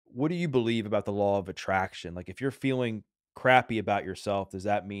what do you believe about the law of attraction? Like, if you're feeling crappy about yourself, does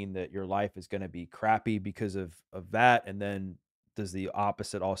that mean that your life is going to be crappy because of that? And then does the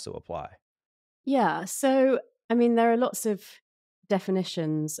opposite also apply? Yeah. So, I mean, there are lots of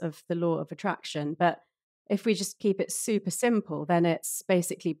definitions of the law of attraction, but if we just keep it super simple, then it's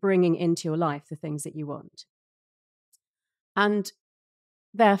basically bringing into your life the things that you want. And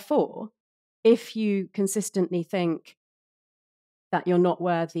therefore, if you consistently think that you're not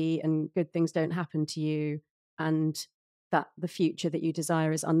worthy and good things don't happen to you and that the future that you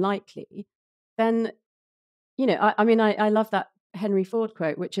desire is unlikely, then, I love that Henry Ford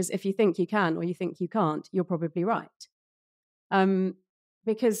quote, which is if you think you can or you think you can't, you're probably right. Um,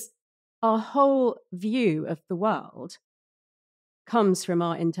 because our whole view of the world comes from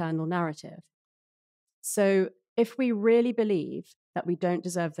our internal narrative. So if we really believe that we don't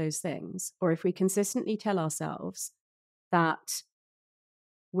deserve those things, or if we consistently tell ourselves that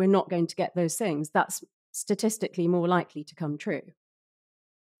we're not going to get those things, that's statistically more likely to come true.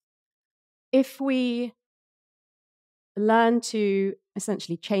 If we learn to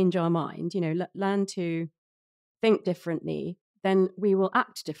essentially change our mind, learn to think differently, then we will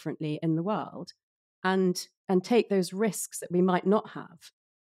act differently in the world and take those risks that we might not have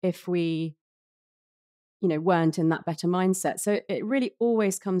if we, weren't in that better mindset. So it really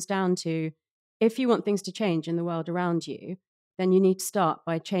always comes down to if you want things to change in the world around you, then you need to start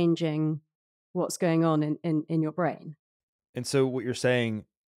by changing what's going on in your brain. And so what you're saying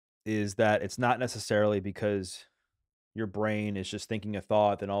is that it's not necessarily because your brain is just thinking a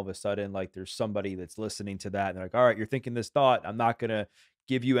thought, then all of a sudden, like, there's somebody that's listening to that, and they're like, "All right, you're thinking this thought. I'm not gonna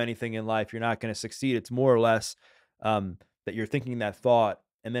give you anything in life. You're not gonna succeed." It's more or less, that you're thinking that thought,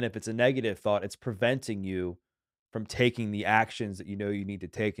 and then if it's a negative thought, it's preventing you from taking the actions that you know you need to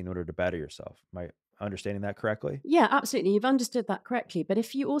take in order to better yourself. Am I understanding that correctly? Yeah, absolutely. You've understood that correctly. But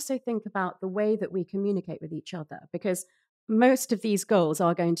if you also think about the way that we communicate with each other, because most of these goals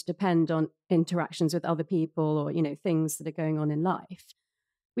are going to depend on interactions with other people or, things that are going on in life.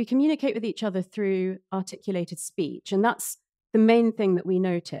 We communicate with each other through articulated speech. And that's the main thing that we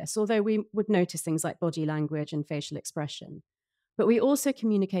notice, although we would notice things like body language and facial expression. But we also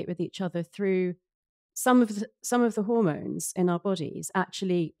communicate with each other through some of the hormones in our bodies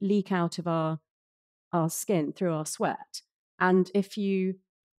actually leak out of our skin through our sweat. And if you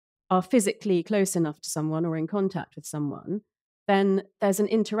are physically close enough to someone or in contact with someone, then there's an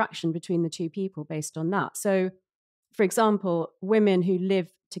interaction between the two people based on that. So, for example, women who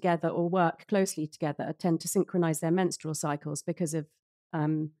live together or work closely together tend to synchronize their menstrual cycles because of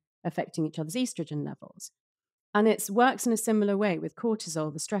affecting each other's estrogen levels. And it works in a similar way with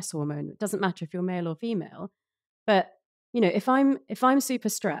cortisol, the stress hormone. It doesn't matter if you're male or female, but if I'm super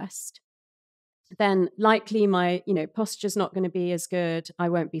stressed, then likely my, posture's not going to be as good. I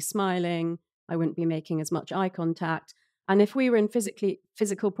won't be smiling. I wouldn't be making as much eye contact. And if we were in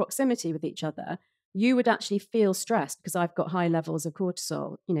physical proximity with each other, you would actually feel stressed because I've got high levels of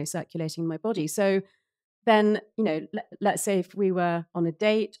cortisol, circulating in my body. So then, let's say if we were on a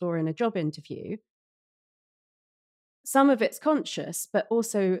date or in a job interview, some of it's conscious, but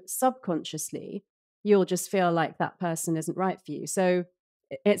also subconsciously, you'll just feel like that person isn't right for you. So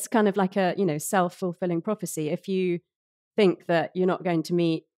it's kind of like a, self-fulfilling prophecy. If you think that you're not going to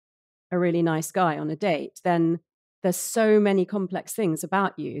meet a really nice guy on a date, then there's so many complex things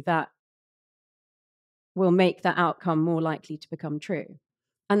about you that will make that outcome more likely to become true.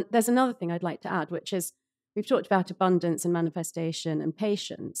 And there's another thing I'd like to add, which is we've talked about abundance and manifestation and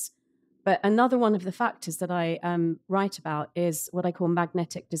patience. But another one of the factors that I write about is what I call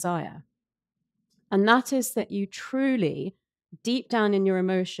magnetic desire. And that is that you truly, deep down in your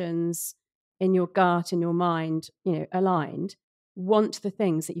emotions, in your gut, in your mind, aligned, want the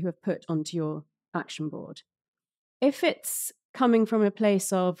things that you have put onto your action board. If it's coming from a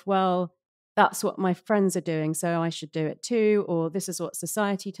place of, well, that's what my friends are doing, so I should do it too, or this is what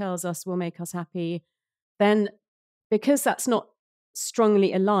society tells us will make us happy, then because that's not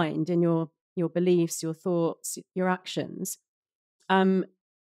strongly aligned in your beliefs, your thoughts, your actions, um,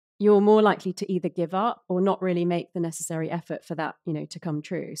 you're more likely to either give up or not really make the necessary effort for that, to come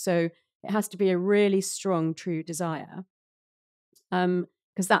true. So it has to be a really strong, true desire,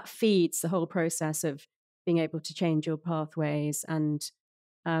 because that feeds the whole process of being able to change your pathways and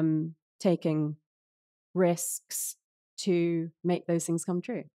taking risks to make those things come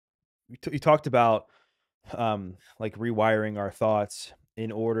true. You talked about like rewiring our thoughts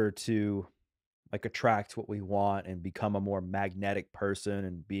in order to like attract what we want and become a more magnetic person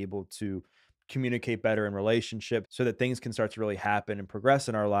and be able to communicate better in relationships so that things can start to really happen and progress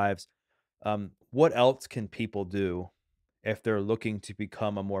in our lives. What else can people do if they're looking to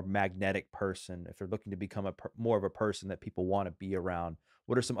become a more magnetic person, if they're looking to become more of a person that people want to be around?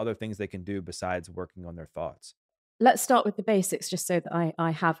 What are some other things they can do besides working on their thoughts? Let's start with the basics just so that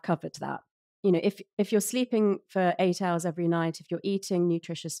I have covered that. You know, if you're sleeping for 8 hours every night, if you're eating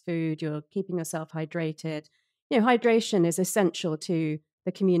nutritious food, you're keeping yourself hydrated, you know, hydration is essential to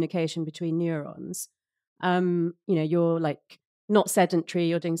the communication between neurons. You know, you're like not sedentary,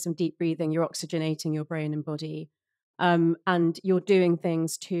 you're doing some deep breathing, you're oxygenating your brain and body. And you're doing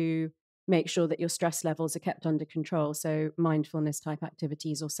things to make sure that your stress levels are kept under control. So mindfulness type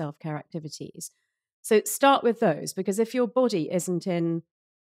activities or self-care activities. So start with those, because if your body isn't in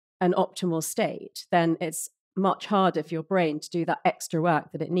an optimal state, then it's much harder for your brain to do that extra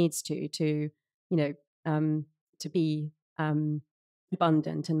work that it needs to, you know, um, to be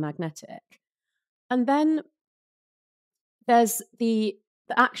abundant and magnetic. And then there's the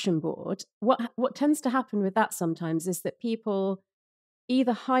action board. What tends to happen with that sometimes is that people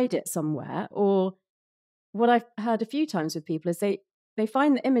either hide it somewhere, or what I've heard a few times with people is they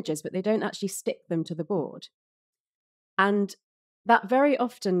find the images, but they don't actually stick them to the board. And that very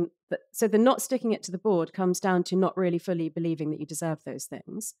often, so the not sticking it to the board comes down to not really fully believing that you deserve those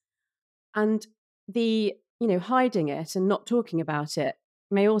things. And the, you know, hiding it and not talking about it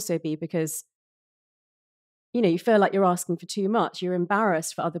may also be because, you know, you feel like you're asking for too much. You're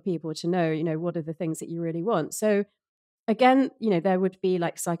embarrassed for other people to know, you know, what are the things that you really want. So again, you know, there would be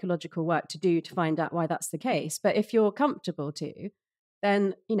like psychological work to do to find out why that's the case. But if you're comfortable to,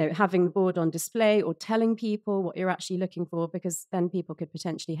 then, you know, having the board on display or telling people what you're actually looking for, because then people could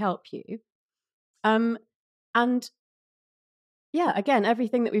potentially help you. Um, and yeah, again,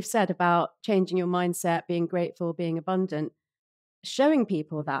 everything that we've said about changing your mindset, being grateful, being abundant, showing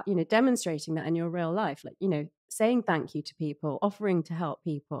people that, you know, demonstrating that in your real life, like, you know, saying thank you to people, offering to help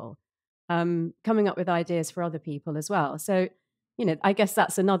people, coming up with ideas for other people as well. So, you know, I guess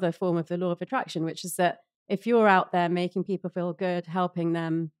that's another form of the law of attraction, which is that if you're out there making people feel good, helping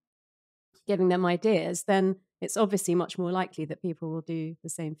them, giving them ideas, then it's obviously much more likely that people will do the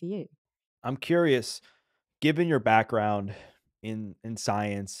same for you. I'm curious, given your background in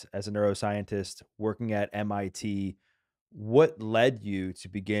science as a neuroscientist working at MIT, what led you to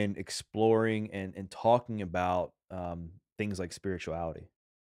begin exploring and talking about things like spirituality?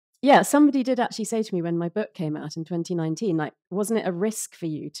 Yeah, somebody did actually say to me when my book came out in 2019, like, wasn't it a risk for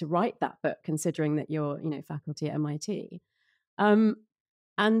you to write that book, considering that you're, you know, faculty at MIT? Um,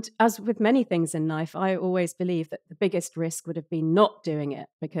 and as with many things in life, I always believe that the biggest risk would have been not doing it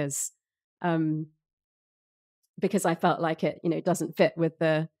um, because I felt like it, you know, doesn't fit with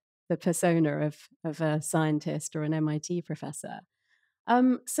the persona of a scientist or an MIT professor.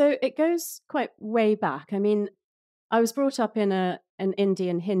 So it goes quite way back. I mean, I was brought up in an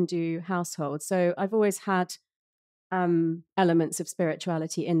Indian Hindu household, so I've always had elements of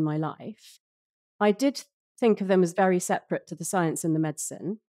spirituality in my life. I did think of them as very separate to the science and the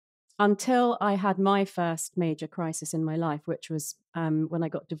medicine until I had my first major crisis in my life, which was when I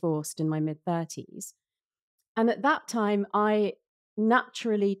got divorced in my mid 30s. And at that time, I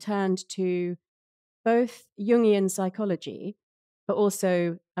naturally turned to both Jungian psychology, but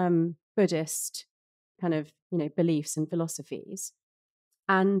also Buddhist kind of, you know, beliefs and philosophies.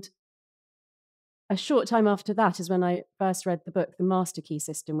 And a short time after that is when I first read the book, The Master Key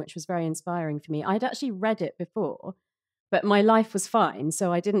System, which was very inspiring for me. I'd actually read it before, but my life was fine.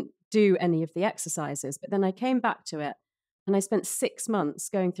 So I didn't do any of the exercises. But then I came back to it and I spent 6 months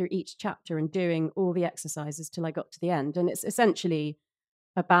going through each chapter and doing all the exercises till I got to the end. And it's essentially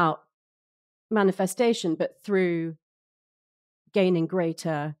about manifestation, but through gaining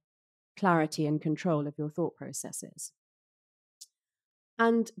greater clarity and control of your thought processes.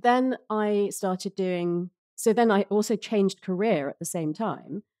 And then I started doing, so then I also changed career at the same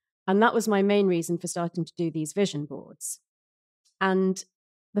time. And that was my main reason for starting to do these vision boards. And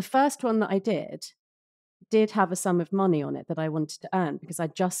the first one that I did have a sum of money on it that I wanted to earn because I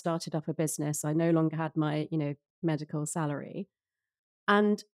just started up a business. I no longer had my, you know, medical salary.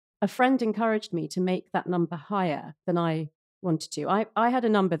 And a friend encouraged me to make that number higher than I wanted to. I had a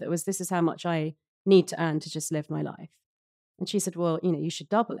number that was, this is how much I need to earn to just live my life. And she said, well, you know, you should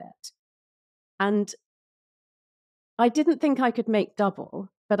double it. And I didn't think I could make double,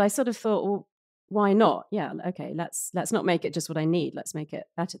 but I sort of thought, well, why not? Yeah, okay, let's not make it just what I need. Let's make it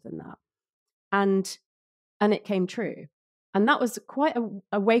better than that. And and it came true. And that was quite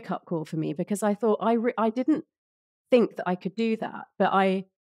a wake up call for me because I thought I didn't think that I could do that, but I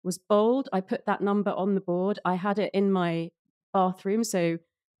was bold. I put that number on the board. I had it in my bathroom so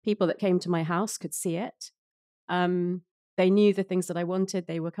people that came to my house could see it. Um, they knew the things that I wanted.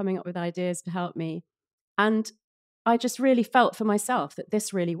 They were coming up with ideas to help me. And I just really felt for myself that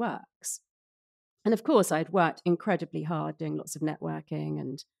this really works. And of course, I'd worked incredibly hard doing lots of networking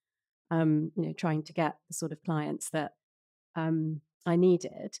and, trying to get the sort of clients that I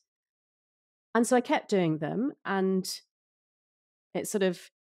needed. And so I kept doing them, and it sort of,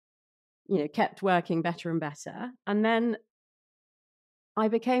 kept working better and better. And then I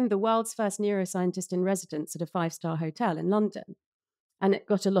became the world's first neuroscientist in residence at a five-star hotel in London. And it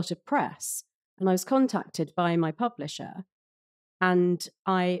got a lot of press. And I was contacted by my publisher, and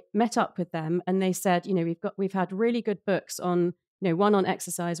I met up with them, and they said, we've had really good books on, one on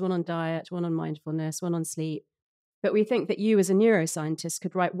exercise, one on diet, one on mindfulness, one on sleep. But we think that you as a neuroscientist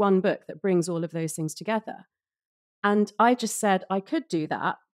could write one book that brings all of those things together. And I just said I could do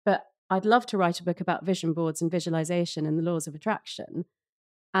that, but I'd love to write a book about vision boards and visualization and the laws of attraction.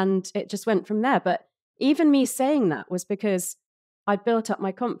 And it just went from there. But even me saying that was because I'd built up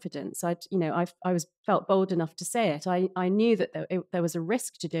my confidence. I was felt bold enough to say it. I knew that there was a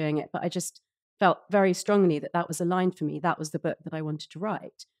risk to doing it, but I just felt very strongly that that was aligned for me. That was the book that I wanted to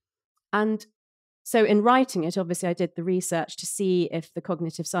write. And so in writing it, obviously, I did the research to see if the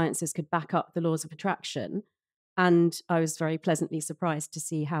cognitive sciences could back up the laws of attraction. And I was very pleasantly surprised to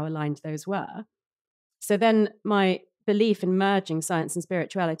see how aligned those were. So then my belief in merging science and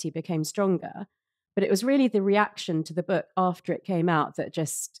spirituality became stronger. But it was really the reaction to the book after it came out that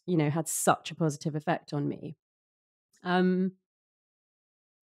just, had such a positive effect on me.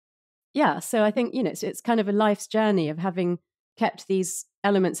 Yeah, so I think, it's kind of a life's journey of having kept these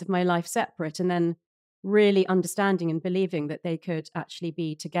elements of my life separate and then really understanding and believing that they could actually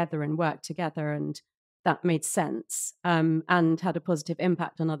be together and work together. And that made sense, and had a positive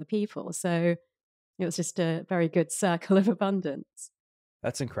impact on other people. So it was just a very good circle of abundance.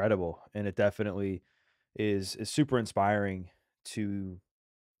 That's incredible, and it definitely is super inspiring to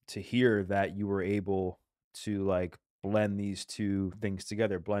hear that you were able to, like, blend these 2 things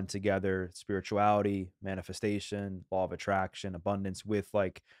together, blend together spirituality, manifestation, law of attraction, abundance with,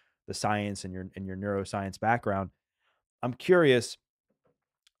 like, the science and your neuroscience background. I'm curious,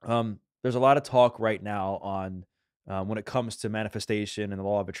 there's a lot of talk right now on, when it comes to manifestation and the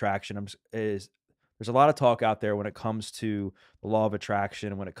law of attraction. There's a lot of talk out there when it comes to the law of attraction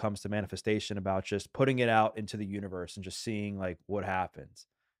and when it comes to manifestation about just putting it out into the universe and just seeing, like, what happens.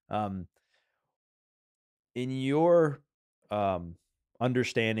 Um, in your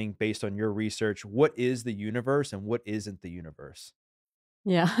understanding, based on your research, what is the universe and what isn't the universe?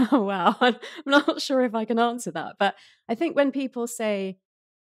 Yeah. Wow. I'm not sure if I can answer that. But I think when people say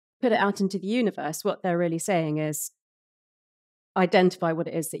put it out into the universe, what they're really saying is identify what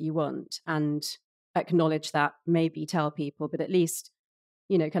it is that you want and acknowledge that, maybe tell people, but at least,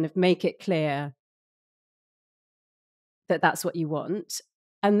 kind of make it clear that that's what you want.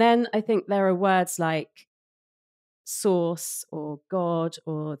 And then I think there are words like source or God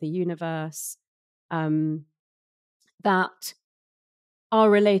or the universe, um, that are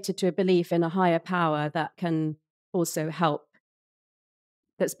related to a belief in a higher power that can also help,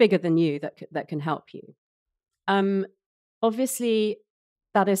 that's bigger than you, that can help you. Um, Obviously,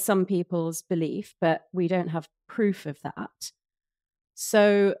 that is some people's belief, but we don't have proof of that.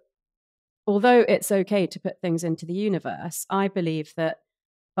 So, although it's okay to put things into the universe, I believe that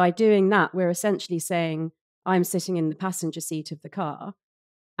by doing that, we're essentially saying, I'm sitting in the passenger seat of the car,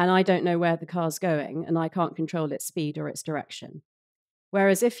 and I don't know where the car's going, and I can't control its speed or its direction.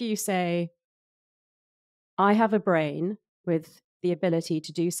 Whereas if you say, I have a brain with the ability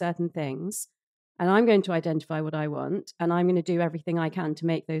to do certain things, and I'm going to identify what I want, and I'm going to do everything I can to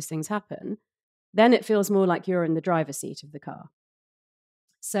make those things happen, then it feels more like you're in the driver's seat of the car.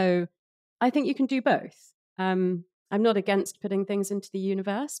 So I think you can do both. I'm not against putting things into the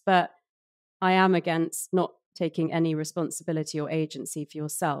universe, but I am against not taking any responsibility or agency for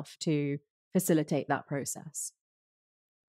yourself to facilitate that process.